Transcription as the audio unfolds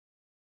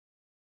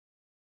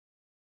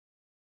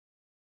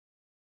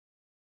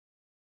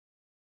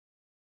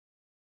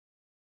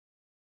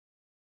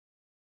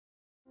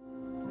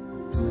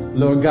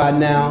Lord God,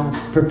 now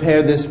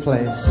prepare this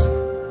place.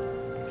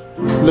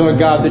 Lord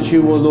God, that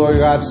you will, Lord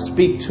God,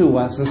 speak to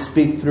us and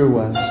speak through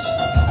us.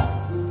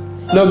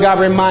 Lord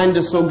God, remind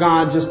us, oh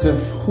God, just of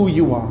who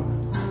you are.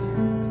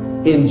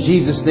 In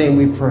Jesus' name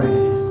we pray.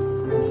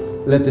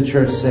 Let the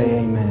church say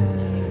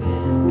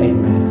amen.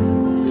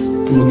 Amen.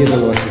 And we'll give the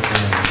Lord some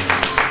praise.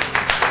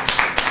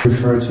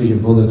 Refer to your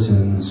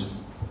bulletins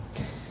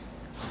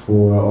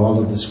for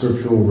all of the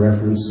scriptural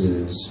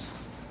references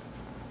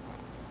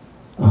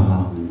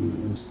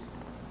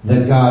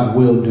that God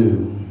will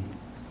do.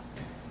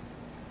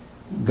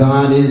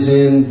 God is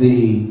in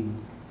the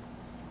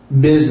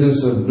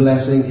business of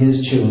blessing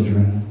his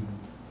children.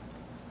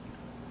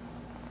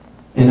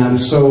 And I'm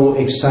so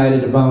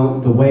excited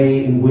about the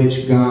way in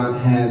which God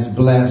has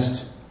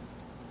blessed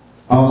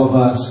all of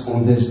us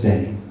on this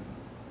day.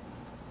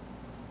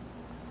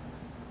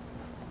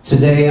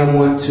 Today I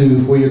want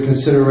to, for your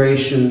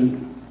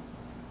consideration,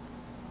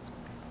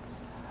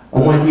 I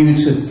want you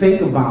to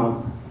think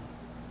about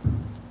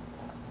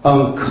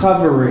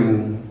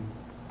uncovering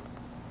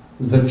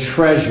the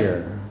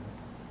treasure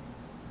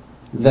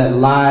that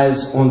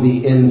lies on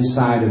the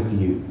inside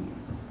of you.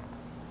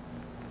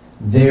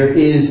 There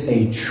is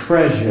a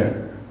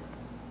treasure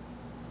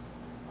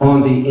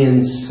on the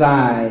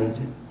inside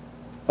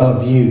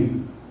of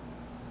you.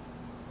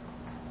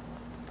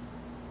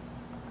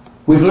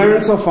 We've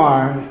learned so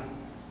far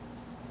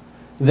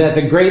that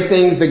the great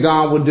things that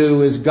God will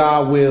do is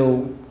God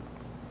will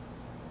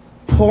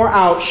pour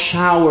out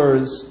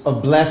showers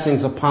of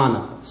blessings upon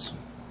us.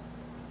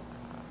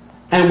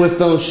 And with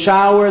those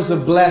showers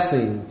of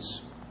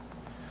blessings,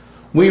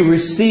 we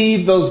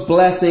receive those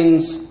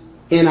blessings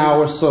in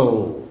our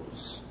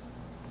souls.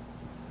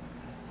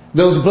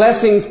 Those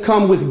blessings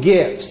come with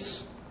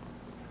gifts.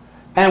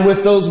 And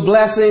with those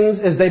blessings,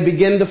 as they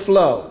begin to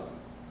flow,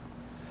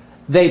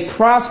 they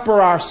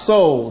prosper our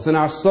souls, and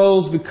our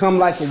souls become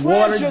like a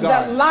water garden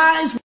that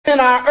lies within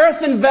our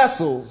earthen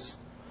vessels.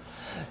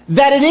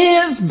 That it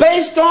is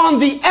based on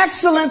the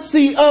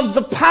excellency of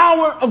the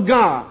power of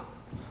God.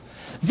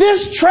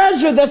 This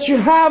treasure that you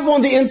have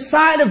on the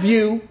inside of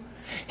you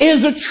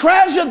is a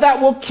treasure that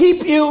will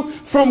keep you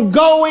from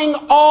going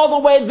all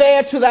the way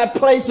there to that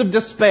place of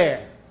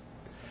despair.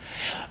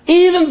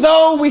 Even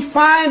though we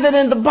find that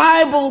in the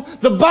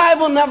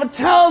Bible never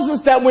tells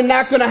us that we're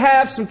not going to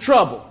have some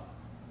trouble.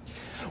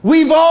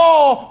 We've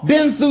all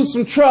been through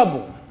some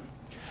trouble.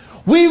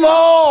 We've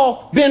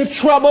all been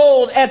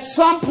troubled at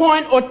some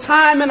point or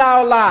time in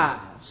our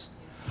lives.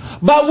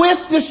 But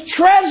with this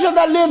treasure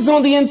that lives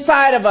on the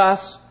inside of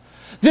us,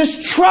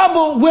 this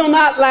trouble will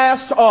not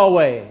last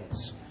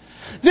always.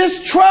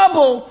 This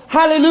trouble,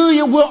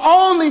 hallelujah, will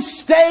only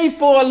stay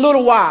for a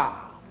little while.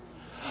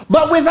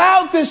 But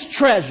without this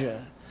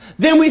treasure,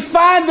 then we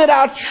find that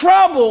our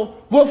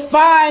trouble will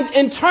find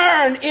and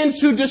turn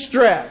into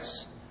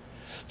distress.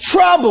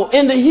 Trouble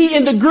in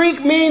the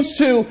Greek means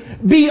to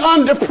be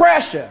under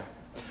pressure.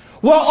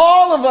 Well,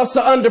 all of us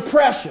are under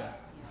pressure.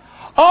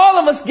 All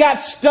of us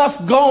got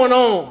stuff going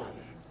on.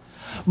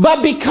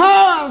 But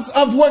because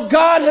of what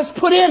God has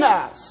put in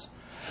us,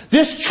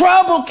 this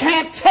trouble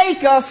can't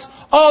take us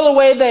all the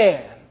way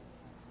there.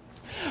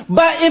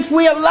 But if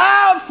we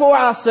allowed for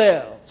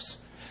ourselves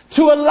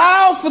to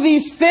allow for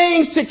these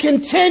things to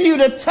continue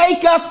to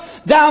take us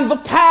down the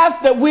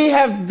path that we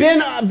have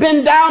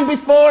been down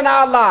before in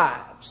our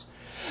lives,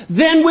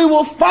 then we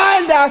will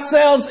find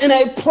ourselves in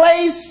a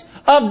place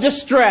of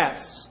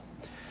distress.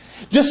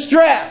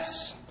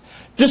 Distress.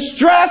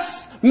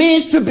 Distress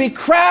means to be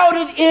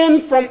crowded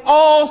in from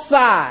all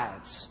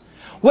sides,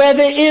 where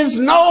there is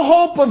no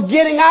hope of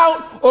getting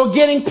out or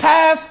getting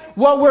past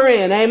what we're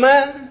in.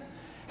 Amen?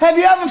 Have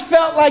you ever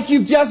felt like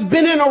you've just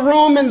been in a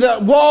room and the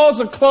walls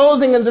are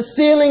closing and the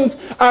ceilings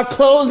are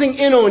closing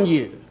in on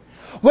you?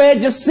 Where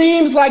it just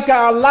seems like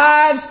our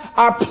lives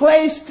are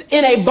placed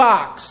in a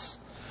box.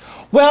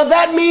 Well,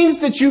 that means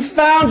that you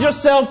found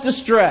yourself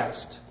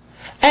distressed.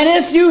 And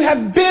if you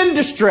have been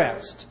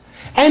distressed,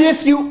 and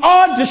if you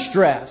are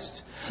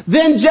distressed,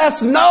 then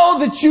just know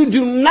that you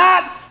do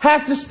not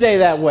have to stay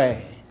that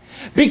way.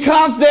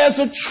 Because there's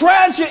a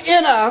treasure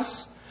in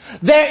us.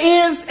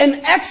 There is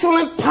an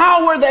excellent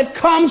power that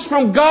comes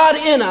from God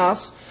in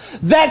us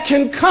that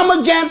can come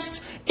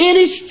against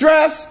any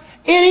stress,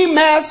 any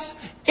mess,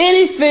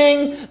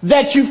 anything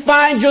that you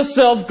find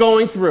yourself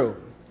going through.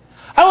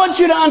 I want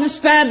you to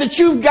understand that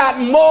you've got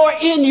more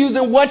in you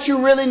than what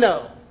you really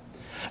know.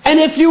 And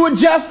if you would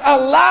just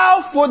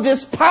allow for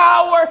this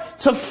power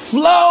to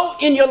flow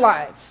in your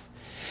life,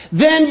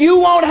 then you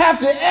won't have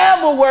to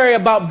ever worry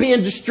about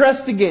being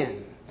distressed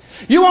again.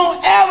 You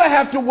won't ever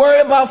have to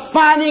worry about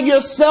finding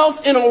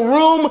yourself in a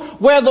room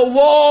where the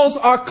walls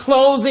are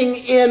closing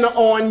in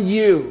on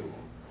you.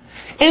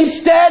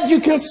 Instead,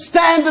 you can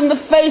stand in the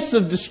face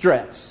of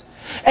distress.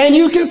 And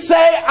you can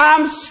say,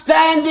 I'm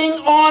standing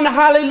on,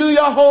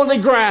 hallelujah, holy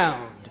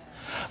ground.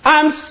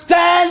 I'm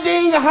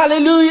standing,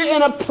 hallelujah,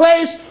 in a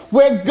place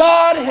where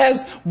God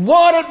has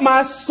watered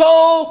my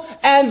soul,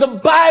 and the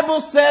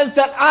Bible says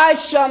that I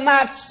shall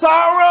not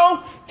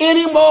sorrow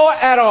anymore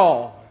at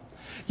all.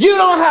 You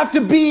don't have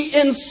to be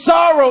in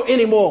sorrow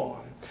anymore.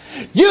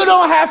 You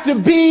don't have to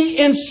be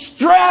in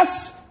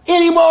stress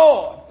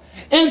anymore.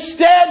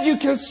 Instead, you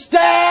can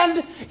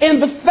stand in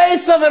the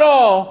face of it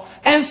all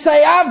and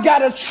say, I've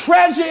got a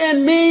treasure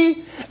in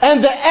me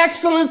and the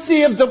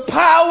excellency of the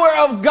power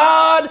of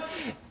God,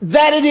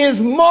 that it is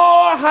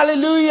more,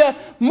 hallelujah,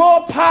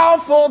 more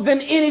powerful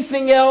than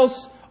anything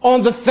else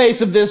on the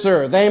face of this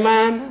earth.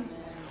 Amen?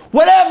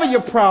 Whatever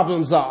your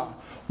problems are,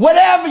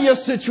 whatever your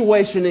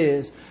situation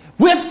is,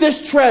 with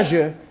this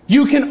treasure,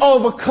 you can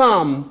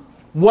overcome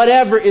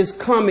whatever is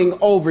coming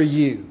over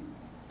you.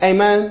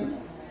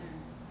 Amen?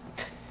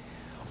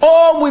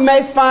 Or we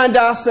may find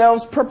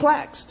ourselves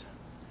perplexed.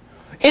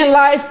 In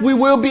life, we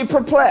will be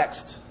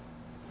perplexed.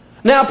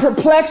 Now,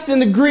 perplexed in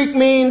the Greek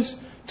means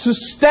to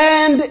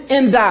stand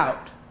in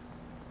doubt.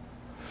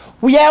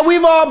 Well, yeah,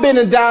 we've all been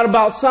in doubt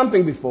about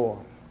something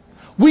before.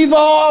 We've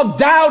all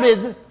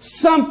doubted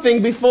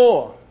something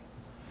before.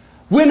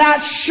 We're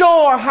not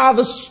sure how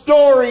the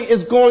story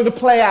is going to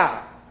play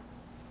out.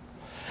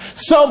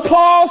 So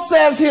Paul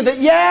says here that,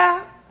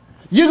 yeah,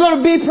 you're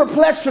going to be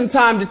perplexed from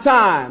time to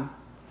time.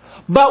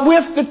 But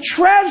with the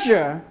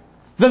treasure,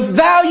 the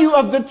value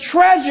of the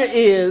treasure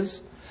is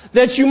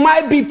that you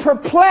might be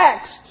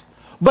perplexed,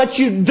 but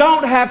you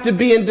don't have to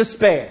be in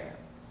despair.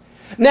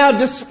 Now,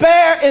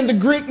 despair in the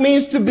Greek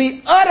means to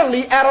be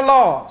utterly at a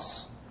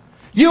loss.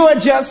 You are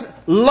just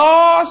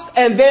lost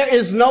and there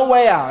is no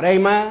way out.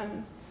 Amen?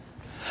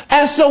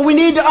 And so we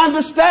need to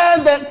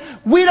understand that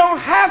we don't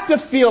have to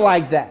feel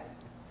like that.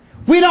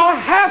 We don't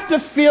have to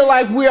feel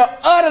like we are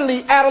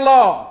utterly at a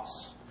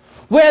loss,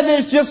 where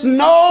there's just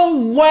no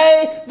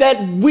way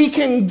that we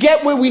can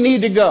get where we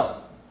need to go.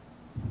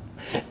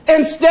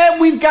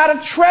 Instead, we've got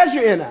a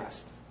treasure in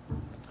us.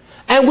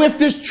 And with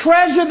this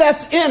treasure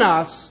that's in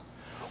us,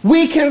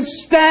 we can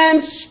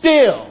stand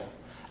still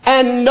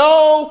and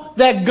know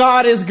that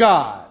God is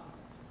God.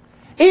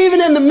 Even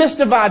in the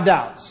midst of our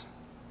doubts,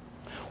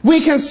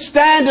 we can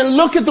stand and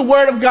look at the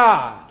Word of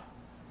God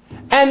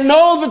and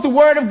know that the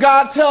Word of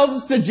God tells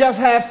us to just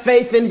have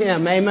faith in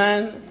Him.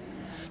 Amen?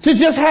 To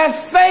just have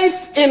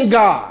faith in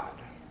God.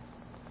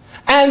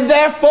 And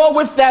therefore,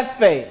 with that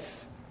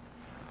faith,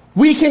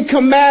 we can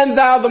command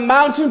thou the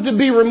mountain to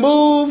be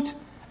removed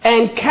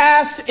and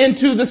cast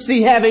into the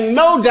sea, having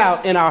no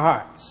doubt in our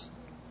hearts,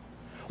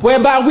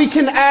 whereby we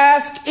can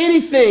ask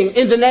anything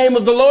in the name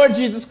of the Lord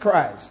Jesus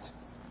Christ.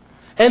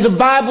 And the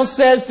Bible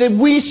says that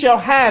we shall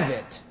have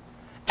it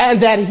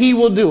and that He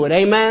will do it.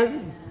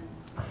 Amen?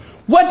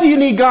 What do you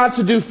need God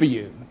to do for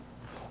you?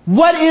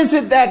 What is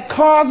it that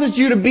causes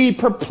you to be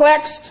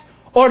perplexed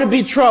or to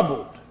be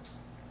troubled?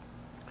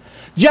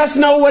 Just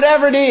know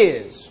whatever it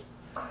is,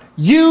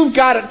 you've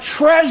got a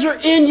treasure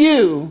in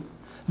you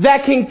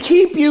that can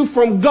keep you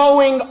from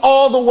going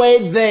all the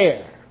way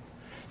there.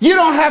 You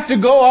don't have to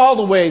go all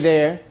the way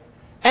there.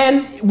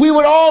 And we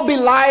would all be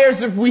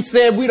liars if we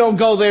said we don't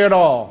go there at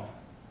all.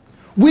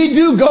 We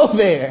do go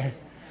there,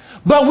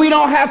 but we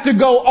don't have to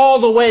go all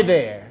the way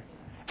there.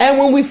 And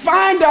when we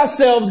find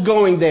ourselves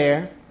going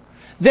there,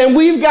 then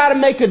we've got to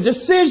make a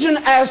decision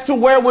as to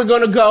where we're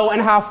going to go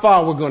and how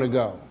far we're going to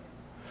go.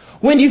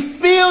 When you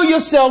feel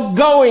yourself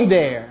going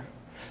there,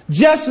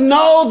 just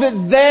know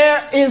that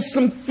there are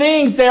some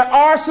things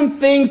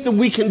that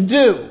we can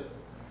do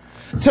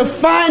to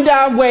find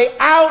our way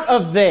out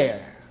of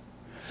there.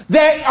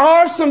 There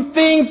are some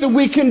things that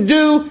we can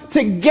do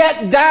to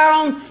get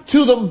down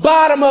to the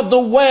bottom of the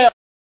well.